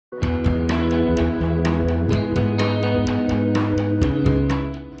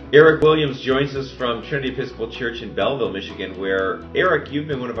Eric Williams joins us from Trinity Episcopal Church in Belleville, Michigan, where, Eric, you've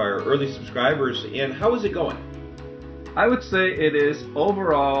been one of our early subscribers, and how is it going? I would say it is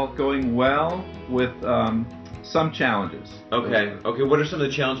overall going well with some challenges. Okay, what are some of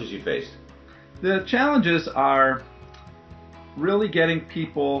the challenges you faced? The challenges are really getting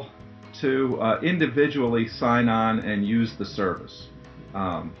people to individually sign on and use the service.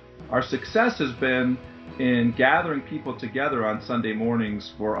 Our success has been in gathering people together on Sunday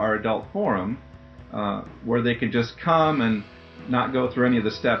mornings for our adult forum, where they can just come and not go through any of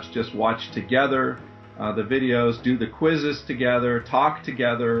the steps, just watch together the videos, do the quizzes together, talk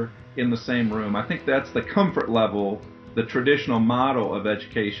together in the same room. I think that's the comfort level, the traditional model of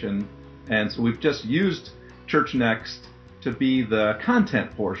education, and so we've just used ChurchNext to be the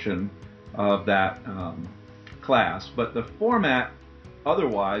content portion of that class, but the format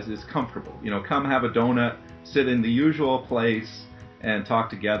otherwise is comfortable. You know, come have a donut, sit in the usual place, and talk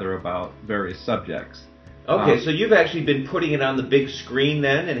together about various subjects. Okay, so you've actually been putting it on the big screen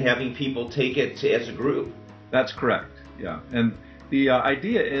then and having people take it as a group. That's correct, yeah. And the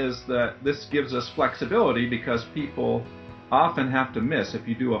idea is that this gives us flexibility because people often have to miss. If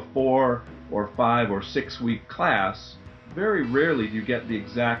you do a 4 or 5 or 6 week class, very rarely do you get the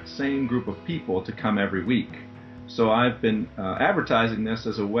exact same group of people to come every week. So I've been advertising this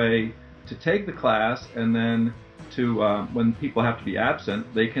as a way to take the class and then to, when people have to be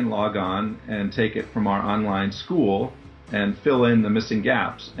absent, they can log on and take it from our online school and fill in the missing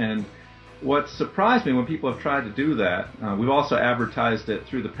gaps. And what surprised me when people have tried to do that, we've also advertised it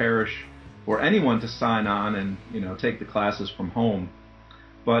through the parish for anyone to sign on and take the classes from home.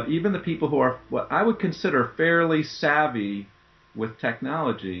 But even the people who are what I would consider fairly savvy with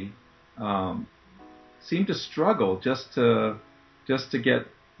technology seem to struggle just to get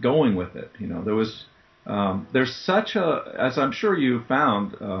going with it. There's such a, as I'm sure you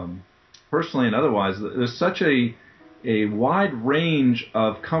found personally and otherwise, there's such a wide range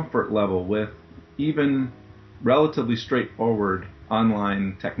of comfort level with even relatively straightforward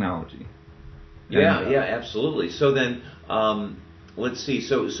online technology. Yeah, absolutely. So then, let's see.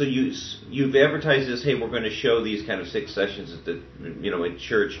 So you've advertised this. Hey, we're going to show these kind of 6 sessions at the in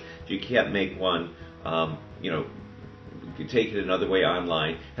church. If you can't make one, you can take it another way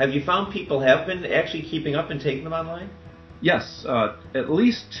online. Have you found people have been actually keeping up and taking them online? Yes, at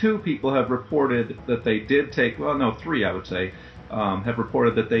least 2 people have reported that they did take. Well, no, 3 I would say have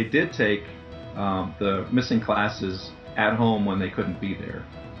reported that they did take the missing classes at home when they couldn't be there,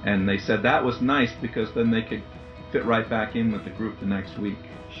 and they said that was nice because then they could fit right back in with the group the next week.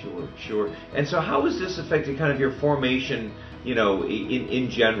 Sure. And so how has this affected kind of your formation, in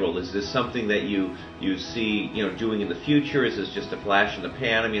general? Is this something that you see, doing in the future? Is this just a flash in the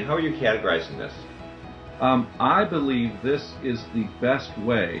pan? I mean, how are you categorizing this? I believe this is the best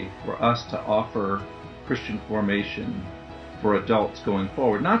way for us to offer Christian formation for adults going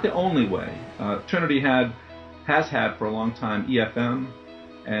forward. Not the only way. Trinity has had for a long time EFM,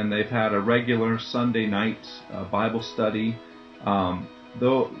 and they've had a regular Sunday night Bible study.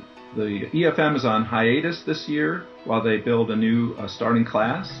 Though the EFM is on hiatus this year while they build a new starting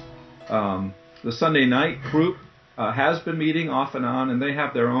class, the Sunday night group has been meeting off and on, and they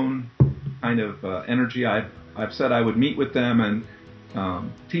have their own kind of energy. I've said I would meet with them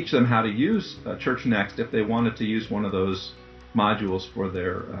and teach them how to use ChurchNext if they wanted to use one of those modules for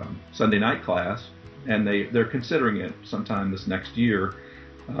their Sunday night class, and they're considering it sometime this next year.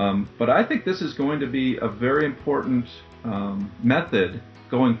 But I think this is going to be a very important method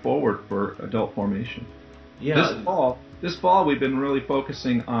going forward for adult formation. Yeah. This fall we've been really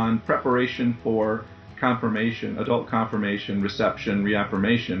focusing on preparation for confirmation, adult confirmation, reception,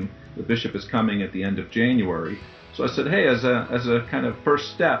 reaffirmation. The bishop is coming at the end of January. So I said, hey, as a kind of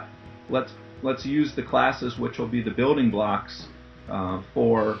first step, let's use the classes which will be the building blocks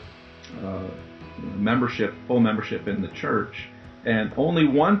for membership, full membership in the church. And only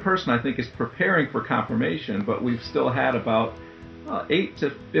one person, I think, is preparing for confirmation, but we've still had about 8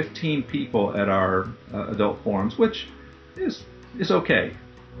 to 15 people at our adult forums, which is okay.